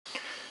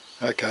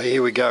Okay,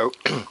 here we go.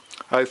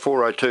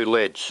 0402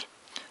 LEDs.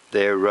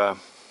 They're,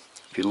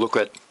 if you look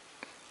at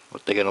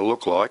what they're going to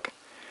look like,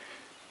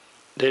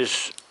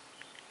 there's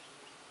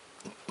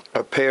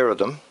a pair of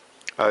them,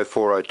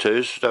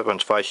 0402s. That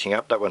one's facing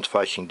up, that one's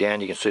facing down.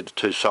 You can see the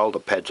two solder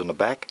pads on the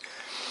back.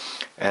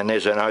 And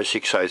there's an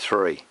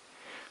 0603.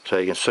 So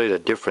you can see the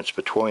difference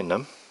between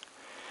them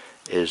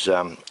is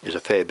a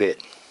fair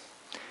bit.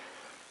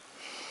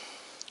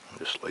 I'll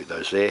just leave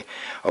those there.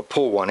 I'll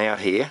pull one out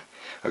here.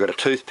 I've got a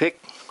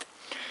toothpick,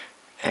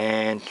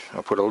 and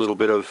I'll put a little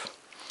bit of,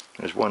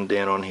 there's one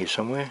down on here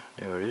somewhere,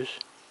 there it is.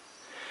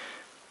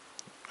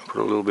 I'll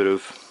put a little bit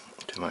of,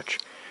 too much,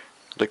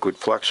 liquid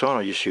flux on.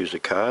 I just use the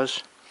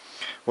cars.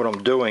 What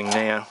I'm doing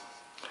now,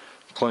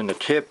 clean the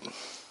tip,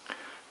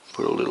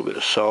 put a little bit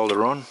of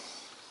solder on.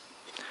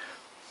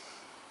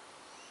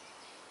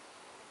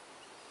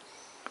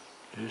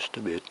 Just a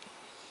bit.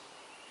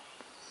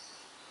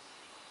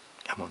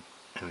 Come on,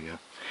 there we go.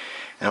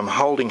 And I'm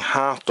holding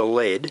half the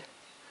lead.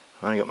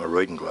 I've only got my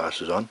reading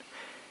glasses on.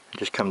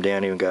 Just come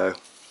down here and go.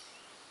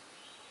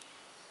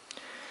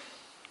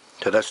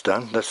 So that's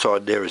done. That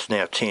side there is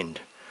now tinned.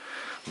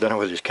 I don't know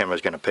whether this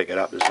camera's going to pick it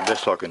up. It's the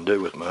best I can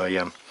do with my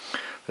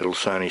little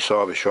Sony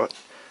Cybershot.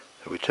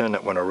 So we turn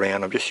that one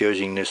around. I'm just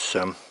using this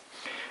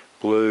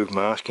blue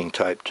masking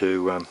tape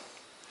to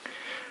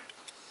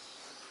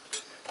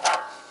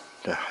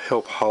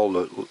help hold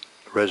the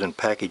resin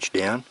package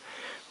down.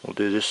 We'll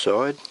do this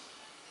side.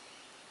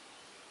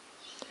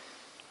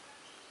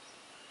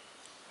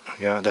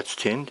 Yeah, that's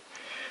tinned.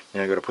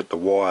 Now I've got to put the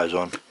wires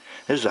on.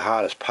 This is the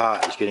hardest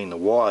part, is getting the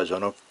wires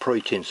on. I've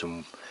pre-tinned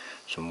some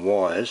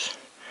wires,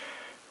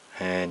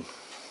 and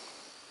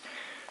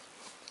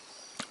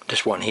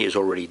this one here is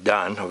already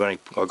done.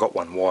 I've got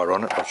one wire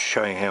on it. I'll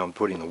show you how I'm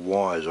putting the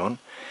wires on.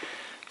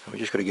 We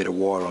just got to get a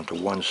wire onto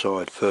one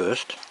side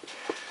first,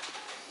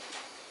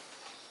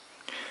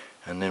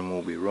 and then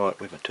we'll be right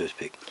with my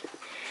toothpick.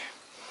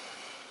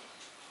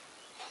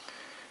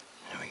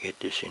 Now we get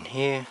this in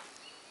here,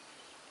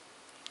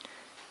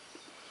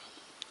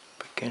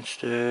 up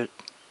against it.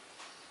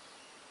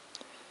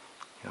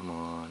 Come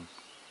on.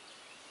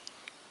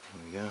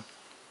 There we go.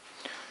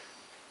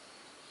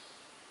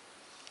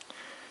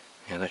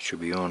 Now that should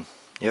be on.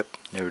 Yep,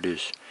 there it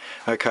is.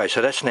 Okay,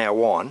 so that's now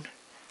on.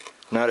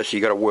 Notice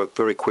you've got to work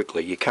very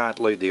quickly. You can't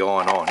leave the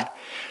iron on.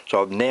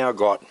 So I've now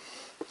got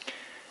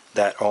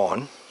that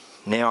on.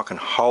 Now I can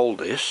hold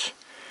this,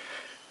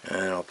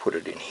 and I'll put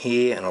it in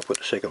here, and I'll put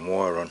the second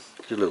wire on.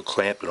 It's a little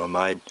clamp that I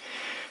made.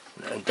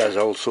 It does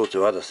all sorts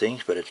of other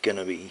things, but it's going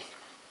to be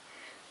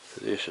for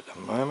this at the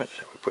moment.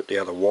 So we put the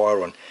other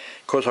wire on.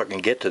 Of course I can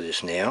get to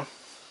this now.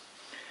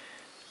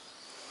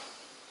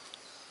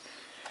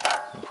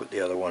 I'll put the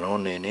other one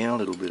on there now, a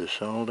little bit of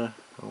solder.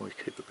 Always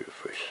keep a bit of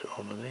fresh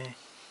solder there.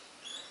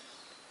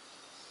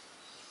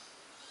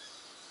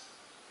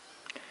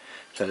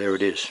 So there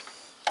it is.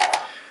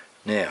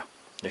 Now,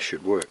 this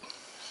should work.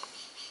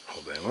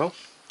 All being well.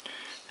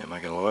 Now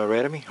making a liar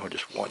out of me. I'll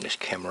just wind this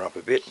camera up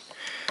a bit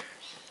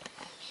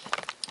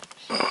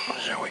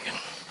so we can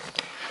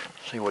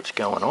see what's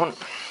going on.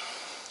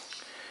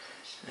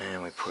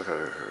 And we put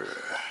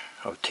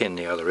I've tinned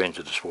the other ends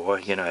of this wire.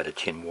 You know how to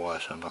tin wire,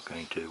 so I'm not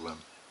going to go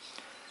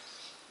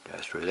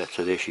through that.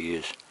 So there she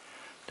is.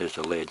 There's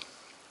the lead.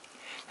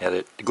 Now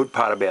the good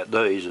part about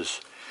these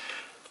is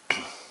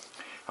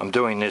I'm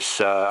doing this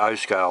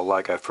O-scale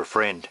logo for a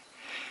friend,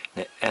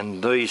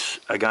 and these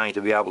are going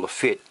to be able to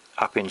fit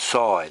up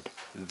inside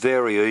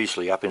very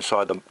easily, up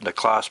inside the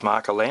class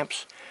marker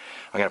lamps.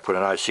 I'm going to put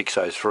an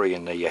 0603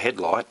 in the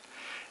headlight,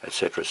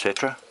 etc,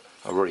 etc.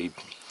 I've already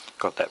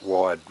got that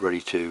wired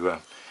ready to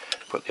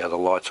put the other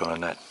lights on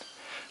and that.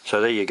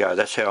 So there you go,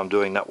 that's how I'm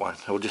doing that one.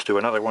 I'll just do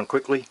another one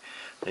quickly.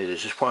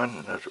 There's this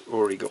one, I've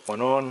already got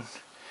one on.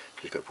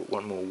 Just got to put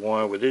one more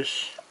wire with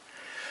this.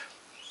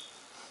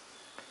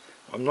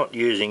 I'm not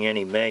using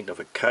any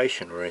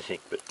magnification or anything,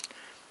 but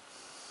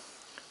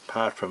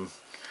apart from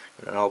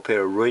an old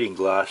pair of reading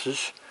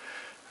glasses,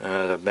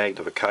 the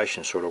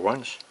magnification sort of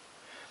ones,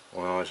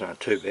 my eyes aren't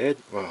too bad.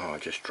 Well, I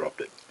just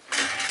dropped it.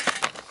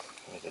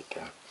 Where'd that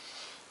go?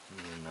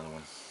 Another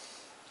one.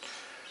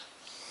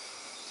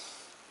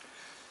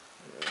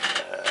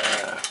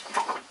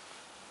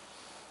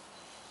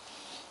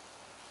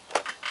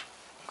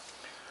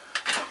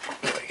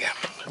 There we go.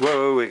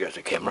 Whoa, there goes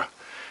the camera.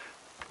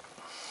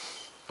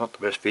 Not the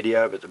best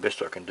video, but the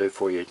best I can do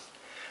for you,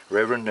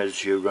 Reverend,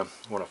 as you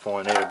want to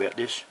find out about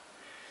this.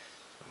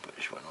 I'll put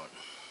this one on.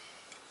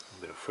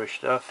 A bit of fresh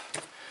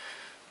stuff.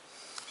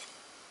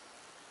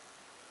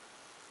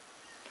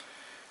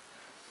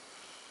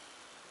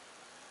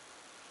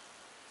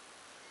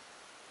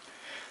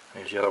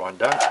 There's the other one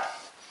done.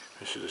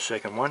 This is the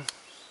second one.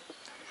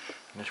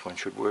 And this one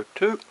should work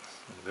too.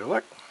 A bit of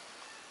luck.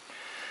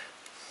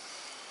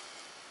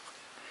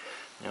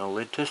 Now a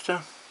lead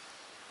tester.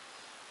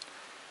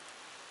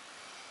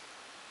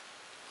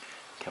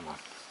 Come on,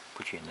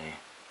 put you in there.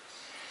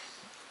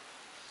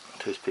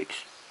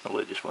 Toothpicks. I'll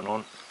leave this one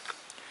on.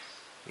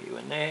 You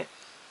in there.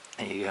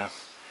 There you go.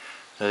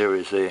 So there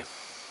it is there.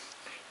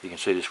 You can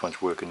see this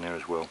one's working there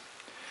as well.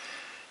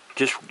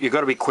 you've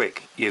got to be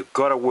quick. You've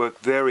got to work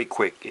very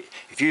quick.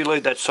 If you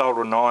leave that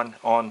soldering iron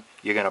on,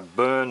 you're going to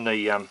burn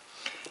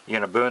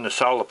the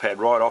solder pad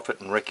right off it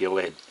and wreck your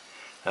lead.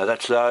 Now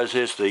that's those.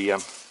 There's the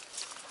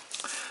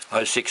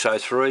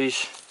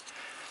 0603s,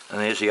 and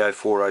there's the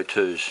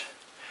 0402s,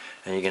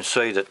 and you can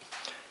see that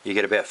you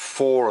get about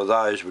 4 of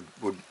those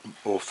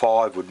or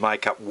 5 would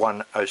make up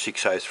one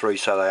 0603,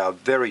 so they are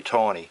very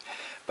tiny,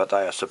 but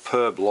they are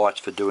superb lights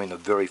for doing the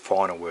very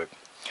finer work.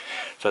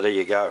 So there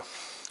you go.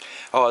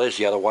 Oh, there's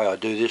the other way I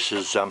do this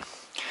is I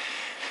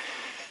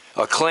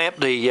clamp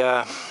the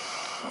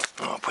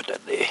I'll put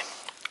that there.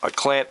 I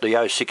clamp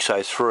the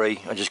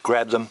 0603. I just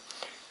grab them,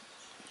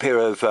 pair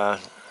of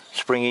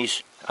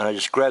springies, and I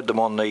just grab them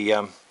on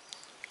the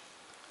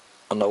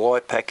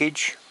light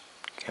package.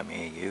 Come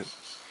here, you.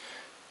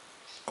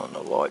 On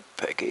the light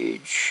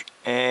package,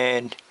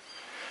 and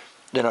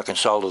then I can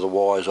solder the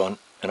wires on.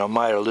 And I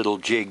made a little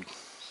jig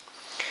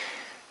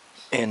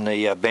in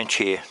the bench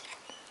here.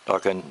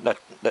 That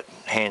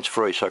hands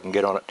free, so I can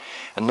get on it.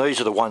 And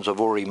these are the ones I've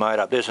already made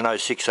up. There's an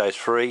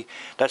 0603.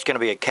 That's going to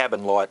be a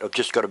cabin light. I've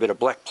just got a bit of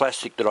black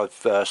plastic that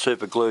I've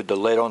super glued the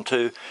lead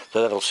onto,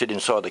 so that'll sit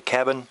inside the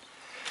cabin.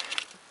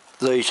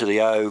 These are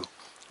the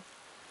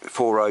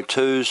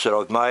 0402s that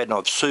I've made, and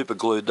I've super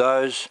glued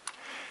those.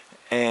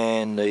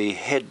 And the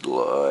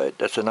headlight,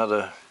 that's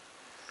another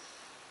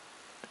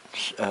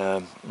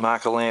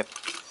marker lamp,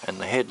 and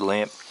the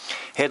headlamp.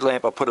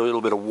 Headlamp, I put a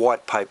little bit of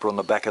white paper on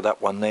the back of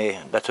that one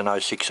there. That's an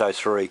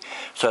 0603.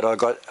 So that I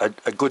got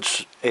a good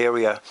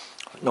area,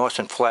 nice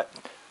and flat,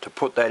 to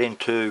put that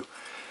into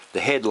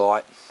the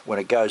headlight when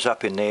it goes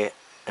up in there,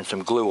 and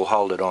some glue will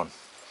hold it on.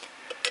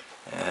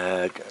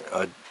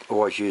 I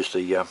always use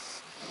the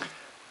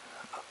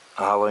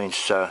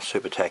HOn3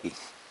 Super Tacky.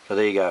 So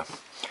there you go.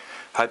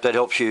 Hope that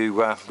helps you,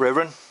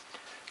 Reverend,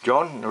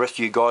 John, and the rest of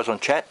you guys on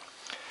chat.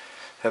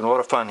 Having a lot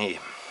of fun here.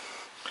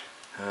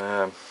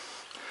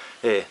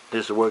 Yeah,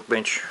 there's the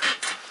workbench,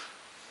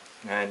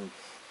 and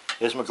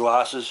there's my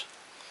glasses.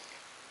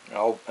 An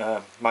old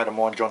mate of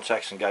mine, John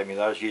Saxon, gave me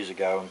those years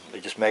ago, and they're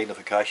just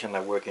magnification.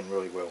 They're working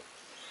really well.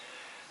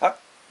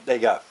 There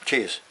you go.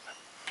 Cheers.